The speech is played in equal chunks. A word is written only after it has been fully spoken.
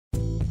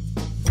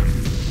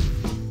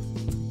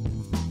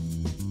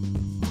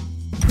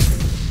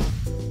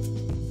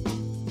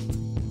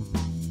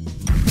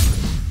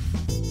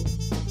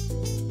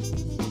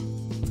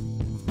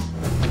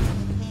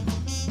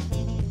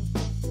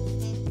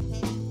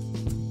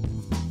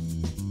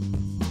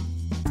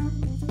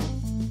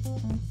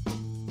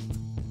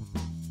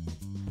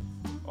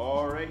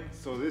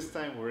So this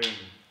time we're in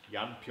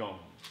Yanpyeong,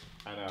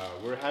 and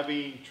we're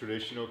having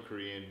traditional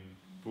Korean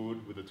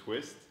food with a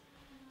twist.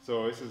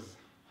 So this is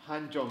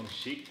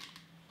한정식.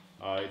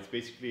 It's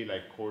basically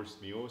like course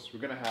meals.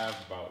 We're gonna have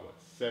about what,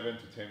 7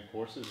 to 10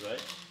 courses,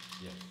 right?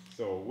 Yes.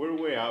 So we're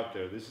way out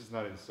there. This is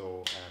not in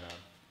Seoul, and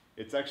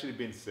it's actually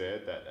been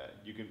said that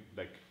you can,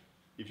 like,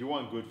 if you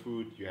want good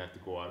food, you have to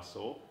go out of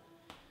Seoul.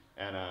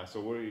 And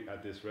so we're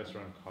at this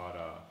restaurant called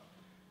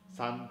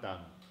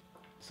Sandang.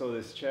 So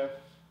this chef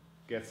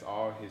gets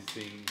all his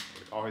things,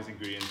 all his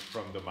ingredients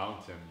from the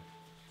mountain,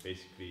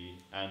 basically,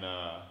 and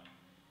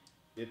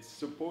it's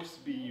supposed to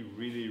be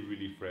really,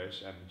 really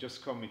fresh. And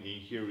just coming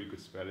in here, we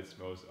could smell it.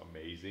 Smells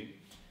amazing.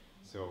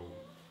 So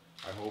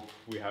I hope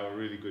we have a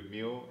really good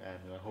meal,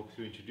 and I hope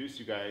to introduce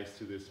you guys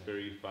to this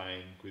very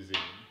fine cuisine.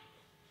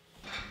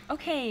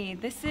 Okay,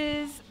 this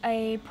is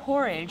a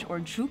porridge or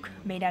juk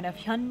made out of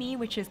hyunmi,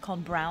 which is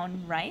called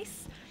brown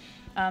rice.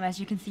 As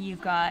you can see,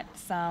 you've got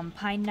some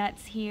pine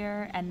nuts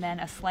here, and then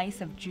a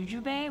slice of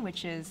jujube,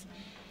 which is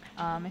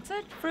it's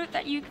a fruit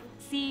that you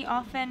see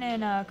often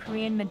in a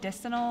Korean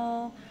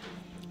medicinal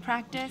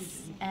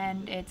practice,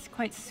 and it's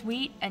quite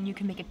sweet, and you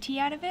can make a tea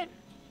out of it.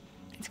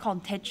 It's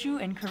called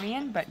daeju in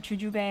Korean, but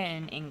jujube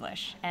in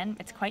English, and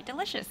it's quite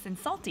delicious and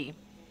salty.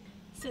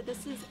 So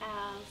this is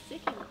our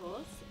second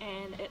course,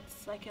 and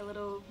it's like a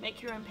little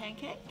make your own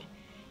pancake,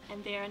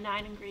 and there are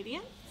 9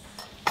 ingredients.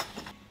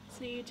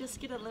 So you just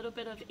get a little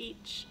bit of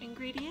each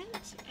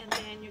ingredient, and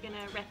then you're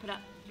gonna wrap it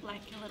up like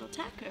a little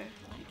taco,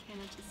 like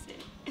Hannah just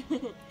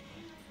said.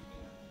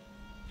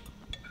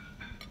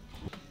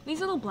 These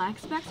little black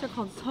specks are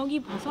called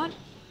sogi bosot,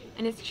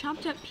 and it's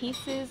chopped up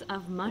pieces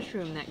of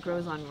mushroom that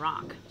grows on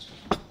rock.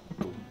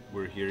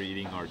 We're here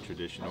eating our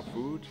traditional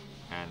food,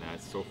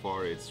 and so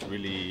far it's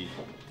really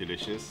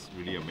delicious,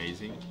 really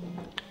amazing.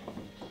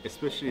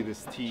 Especially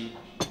this tea.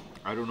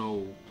 I don't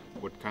know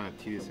what kind of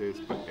tea this is,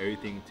 but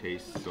everything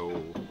tastes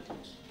so...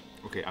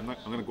 Okay, I'm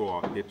gonna go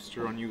all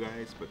hipster on you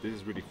guys, but this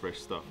is really fresh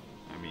stuff.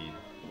 I mean,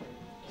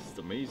 it's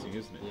amazing,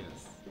 isn't it?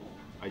 Yes.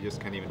 I just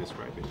can't even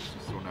describe it. It's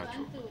just so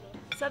natural.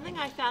 Something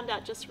I found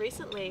out just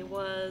recently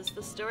was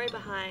the story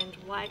behind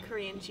why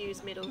Koreans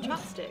use metal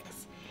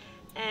chopsticks.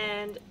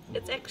 And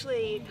it's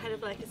actually kind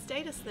of like a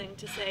status thing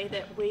to say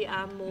that we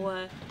are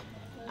more,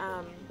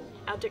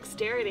 our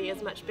dexterity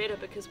is much better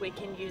because we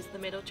can use the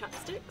metal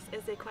chopsticks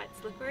as they're quite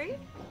slippery.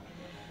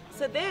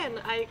 So then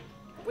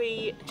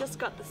we just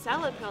got the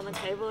salad put on the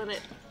table, and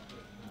it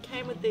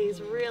came with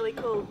these really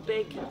cool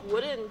big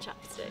wooden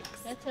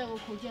chopsticks. And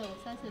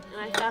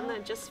I found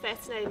them just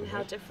fascinating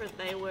how different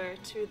they were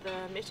to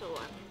the metal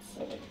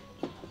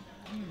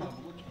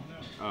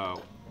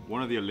ones.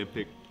 One of the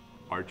Olympic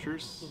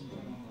archers,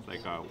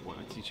 like I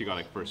think she got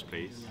like first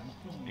place,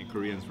 and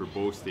Koreans were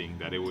boasting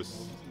that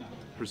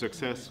her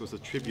success was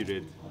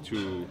attributed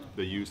to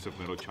the use of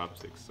metal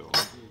chopsticks. So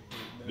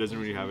it doesn't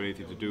really have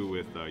anything to do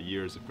with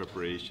years of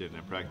preparation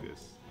and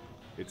practice.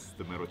 It's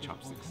the metal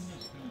chopsticks.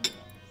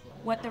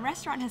 What the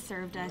restaurant has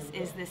served us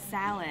is this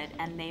salad,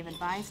 and they've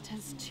advised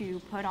us to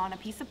put on a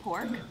piece of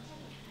pork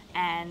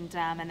and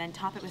then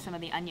top it with some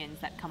of the onions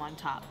that come on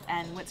top.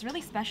 And what's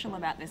really special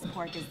about this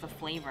pork is the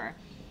flavor.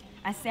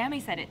 As Sammy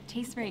said, it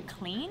tastes very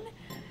clean.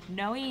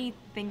 Noe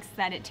thinks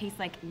that it tastes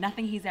like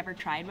nothing he's ever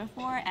tried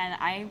before, and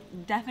I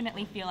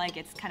definitely feel like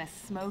it's kind of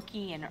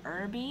smoky and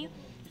herby.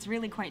 It's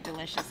really quite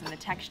delicious, and the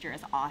texture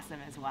is awesome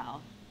as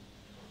well.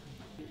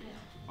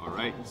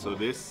 Alright, so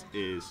this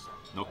is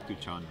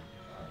nokduchan,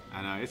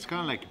 and it's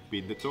kind of like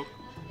bindetok,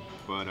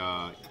 but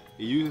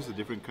it uses a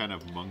different kind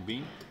of mung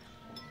bean,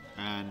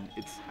 and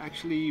it's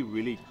actually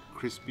really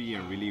crispy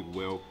and really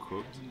well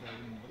cooked.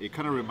 It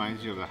kind of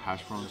reminds you of the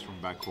hash browns from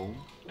back home,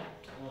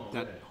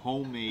 that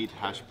homemade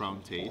hash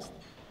brown taste,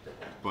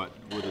 but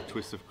with a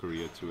twist of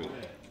Korea to it.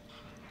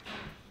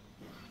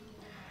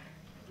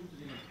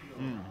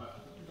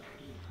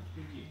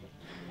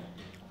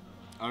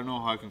 I don't know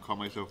how I can call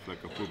myself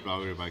like a food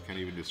blogger if I can't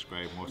even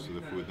describe most of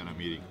the food that I'm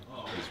eating.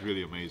 It's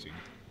really amazing.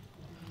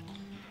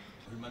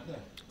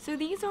 So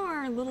these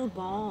are little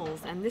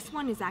balls, and this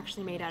one is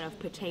actually made out of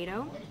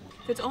potato.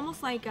 So it's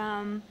almost like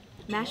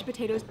mashed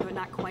potatoes, but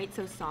not quite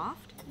so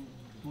soft.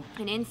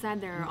 And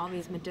inside there are all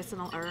these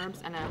medicinal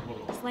herbs and a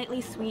slightly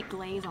sweet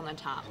glaze on the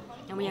top.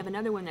 And we have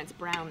another one that's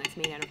brown that's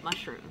made out of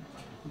mushroom.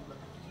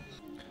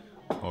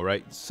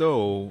 Alright,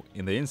 so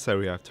in the inside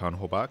we have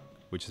tanhobak,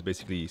 which is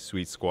basically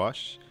sweet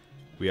squash.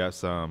 We have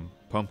some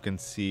pumpkin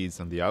seeds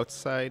on the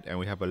outside, and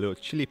we have a little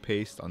chili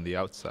paste on the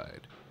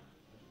outside.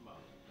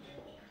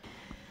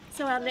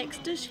 So our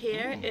next dish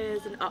here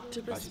is an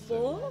octopus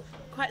ball,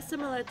 quite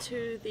similar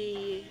to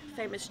the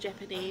famous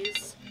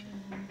Japanese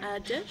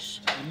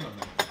dish.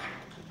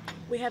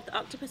 We have the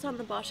octopus on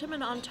the bottom,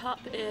 and on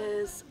top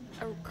is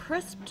a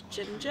crisped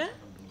ginger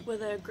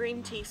with a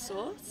green tea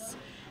sauce.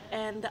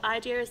 And the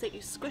idea is that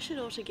you squish it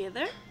all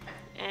together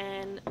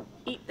and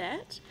eat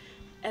that.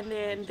 And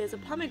then there's a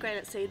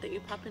pomegranate seed that you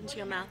pop into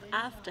your mouth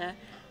after,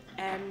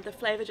 and the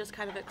flavor just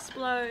kind of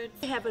explodes.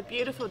 We have a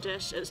beautiful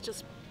dish. It's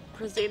just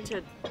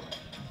presented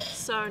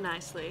so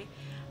nicely.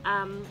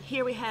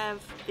 Here we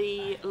have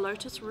the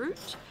lotus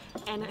root,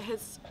 and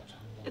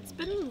it's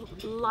been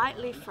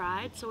lightly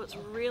fried, so it's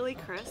really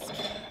crisp,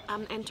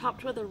 and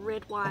topped with a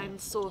red wine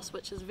sauce,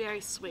 which is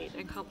very sweet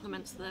and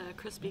complements the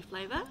crispy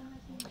flavor.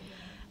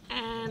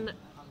 And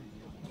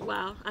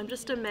wow, I'm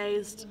just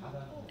amazed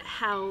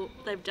how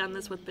they've done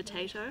this with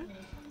potato.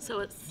 So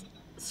it's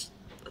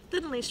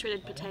thinly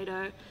shredded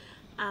potato,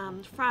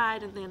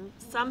 fried, and then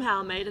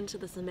somehow made into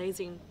this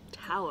amazing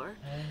tower.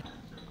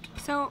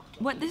 So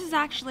what this is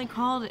actually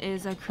called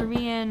is a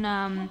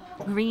Korean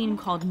green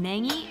called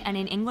nengi, and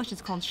in English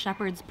it's called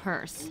shepherd's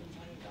purse.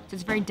 So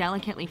it's very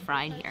delicately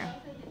fried here.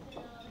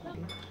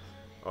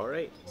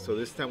 Alright, so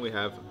this time we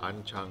have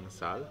anchang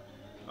sal.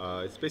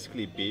 It's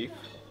basically beef.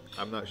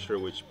 I'm not sure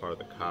which part of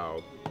the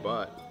cow,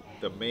 but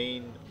the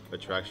main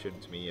attraction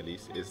to me at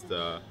least is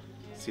the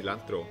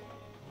cilantro.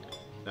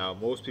 Now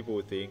most people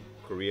would think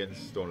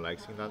Koreans don't like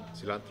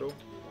cilantro,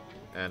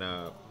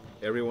 and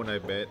everyone I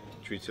met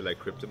treats it like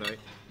kryptonite.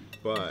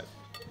 But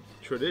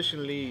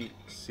traditionally,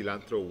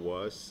 cilantro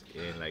was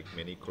in like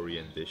many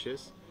Korean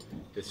dishes.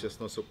 It's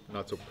just not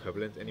so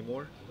prevalent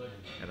anymore,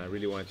 and I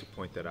really wanted to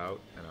point that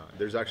out. And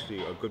there's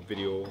actually a good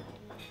video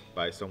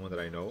by someone that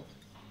I know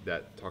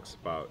that talks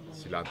about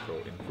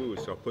cilantro in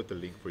food, so I'll put the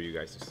link for you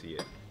guys to see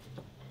it.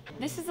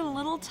 This is a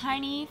little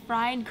tiny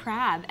fried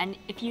crab, and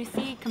if you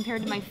see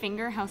compared to my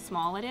finger how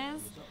small it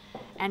is,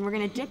 and we're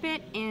gonna dip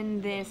it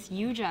in this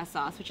yuja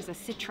sauce, which is a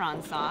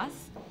citron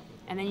sauce.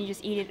 And then you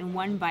just eat it in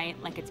one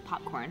bite like it's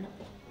popcorn.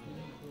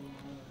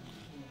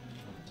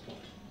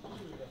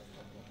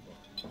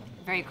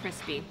 Very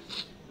crispy.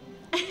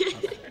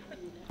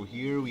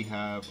 Here we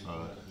have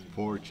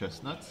 4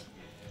 chestnuts,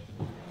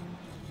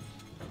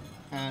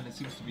 and it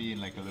seems to be in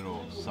like a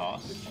little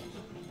sauce.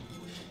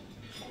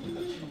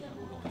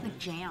 Like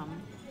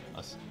jam.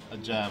 A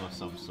jam of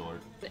some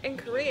sort. In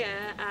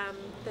Korea,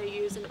 they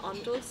use an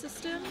ondol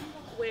system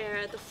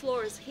where the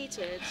floor is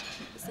heated.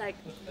 It's like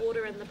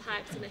water in the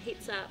pipes and it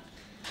heats up.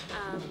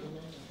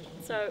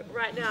 So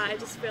right now I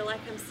just feel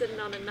like I'm sitting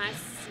on a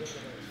nice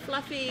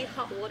fluffy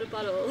hot water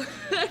bottle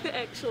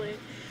actually,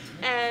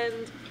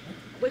 and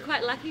we're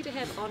quite lucky to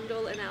have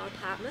ondol in our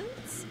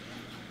apartments,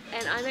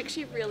 and I'm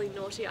actually really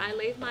naughty. I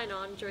leave mine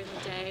on during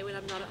the day when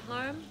I'm not at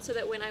home, so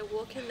that when I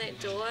walk in that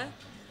door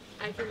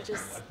I can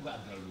just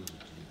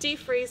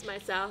defreeze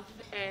myself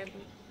and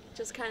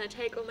just kind of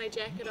take all my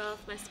jacket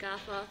off, my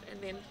scarf off,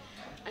 and then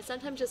I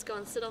sometimes just go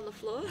and sit on the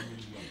floor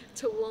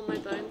to warm my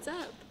bones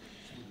up.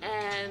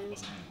 And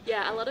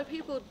yeah, a lot of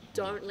people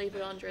don't leave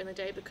it on during the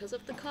day because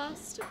of the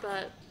cost,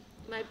 but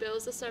my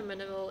bills are so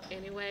minimal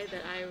anyway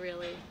that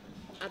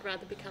I'd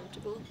rather be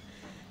comfortable.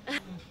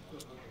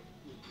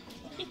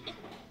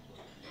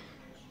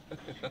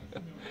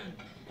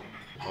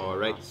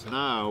 Alright, so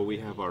now we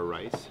have our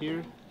rice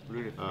here.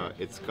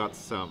 It's got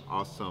some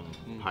awesome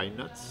pine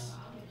nuts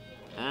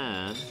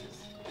and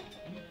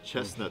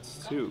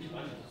chestnuts too,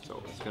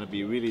 so it's gonna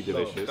be really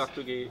delicious.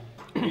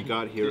 We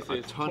got here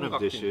a ton of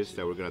dishes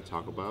that we're gonna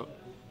talk about,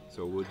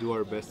 so we'll do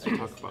our best to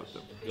talk about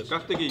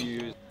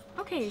them.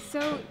 Okay,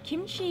 so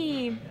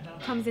kimchi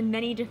comes in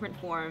many different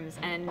forms,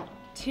 and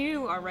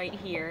 2 are right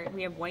here.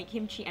 We have white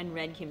kimchi and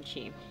red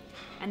kimchi.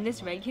 And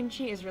this red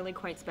kimchi is really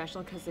quite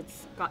special because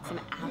it's got some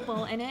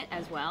apple in it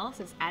as well,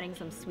 so it's adding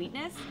some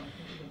sweetness.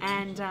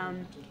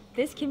 And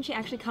this kimchi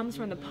actually comes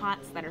from the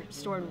pots that are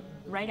stored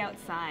right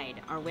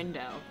outside our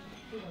window.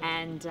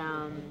 And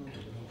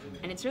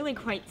it's really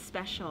quite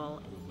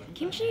special.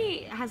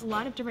 Kimchi has a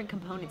lot of different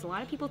components. A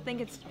lot of people think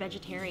it's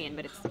vegetarian,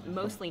 but it's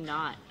mostly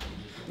not.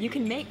 You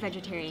can make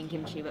vegetarian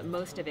kimchi, but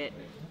most of it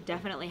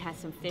definitely has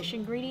some fish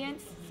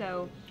ingredients.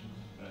 So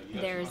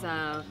there's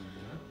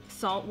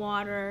salt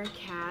water,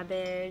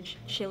 cabbage,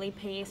 chili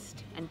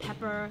paste, and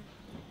pepper,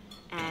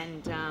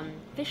 and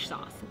fish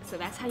sauce. So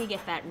that's how you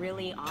get that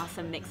really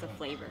awesome mix of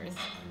flavors.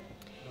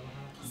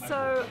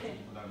 So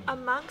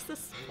amongst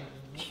this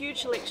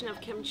huge selection of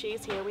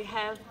kimchis here, we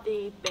have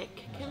the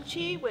baek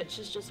kimchi, which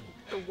is just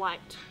the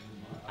white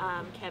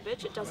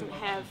cabbage. It doesn't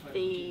have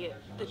the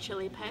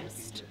chili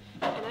paste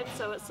in it,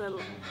 so it's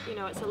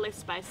a less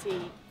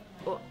spicy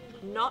or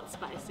not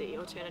spicy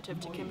alternative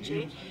to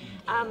kimchi.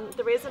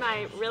 The reason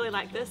I really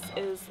like this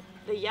is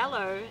the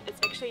yellow. It's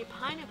actually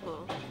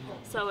pineapple,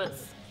 so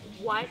it's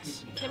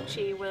white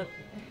kimchi with,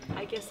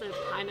 I guess, a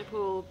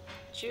pineapple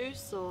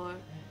juice or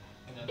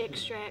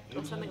extract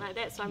or something like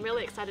that. So I'm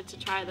really excited to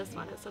try this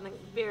one. It's something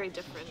very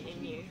different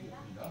and new.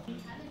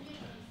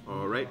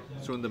 Alright,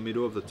 so in the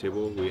middle of the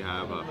table we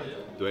have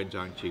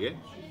doenjang jjigae.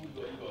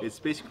 It's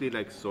basically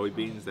like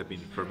soybeans that have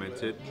been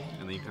fermented,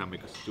 and then you kind of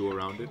make a stew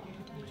around it.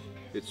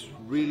 It's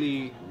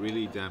really,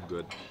 really damn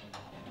good.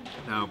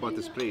 Now about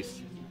this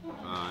place,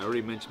 I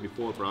already mentioned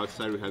before, for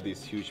outside we have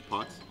these huge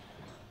pots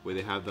where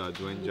they have the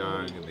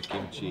doenjang and the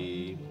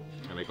kimchi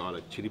and like all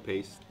the chili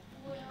paste.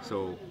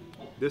 So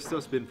this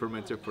stuff's been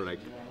fermented for like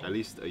at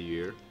least a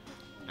year,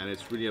 and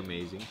it's really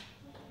amazing.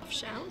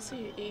 Shell, so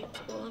you eat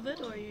all of it,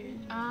 or you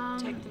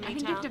take the meat out? I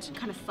think you have to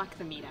kind of suck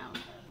the meat out.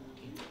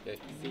 So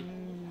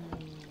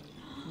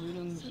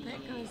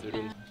that goes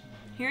in.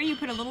 Here you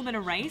put a little bit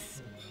of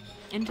rice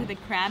into the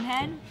crab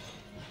head,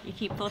 You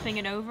keep flipping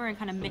it over and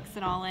kind of mix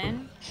it all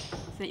in so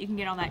that you can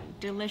get all that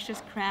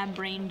delicious crab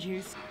brain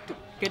juice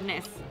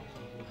goodness.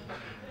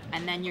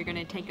 And then you're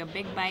gonna take a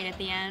big bite at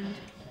the end.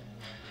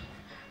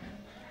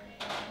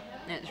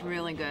 It's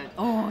really good.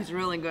 Oh, it's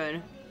really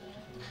good.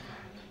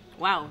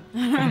 Wow.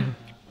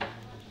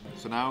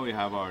 So now we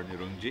have our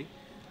nirungji.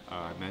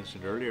 I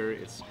mentioned earlier,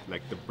 it's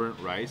like the burnt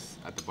rice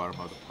at the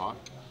bottom of the pot.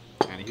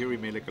 And here we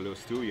made like a little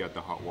stew. You add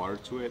the hot water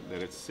to it,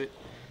 let it sit,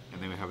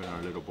 and then we have it in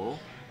our little bowl.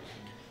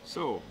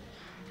 So,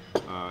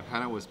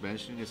 Hannah was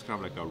mentioning it's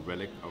kind of like a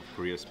relic of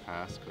Korea's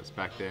past, because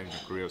back then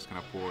Korea was kind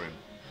of poor and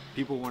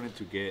people wanted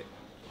to get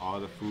all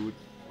the food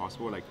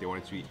possible, like they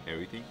wanted to eat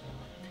everything.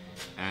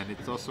 And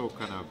it's also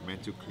kind of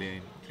meant to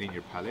clean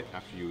your palate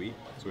after you eat,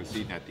 so it's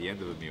eaten at the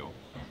end of the meal.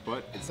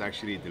 But it's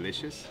actually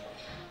delicious,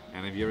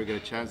 and if you ever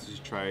get a chance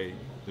to try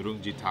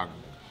nurungji tang,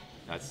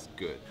 that's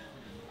good.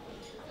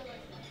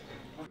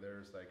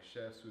 There's like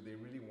chefs who they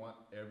really want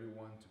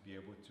everyone to be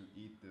able to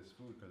eat this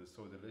food because it's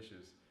so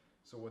delicious.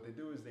 So what they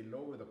do is they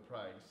lower the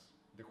price.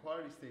 The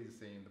quality stays the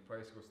same, the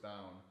price goes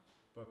down,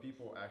 but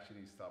people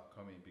actually stop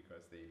coming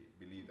because they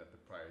believe that the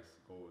price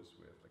goes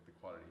with like the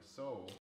quality. So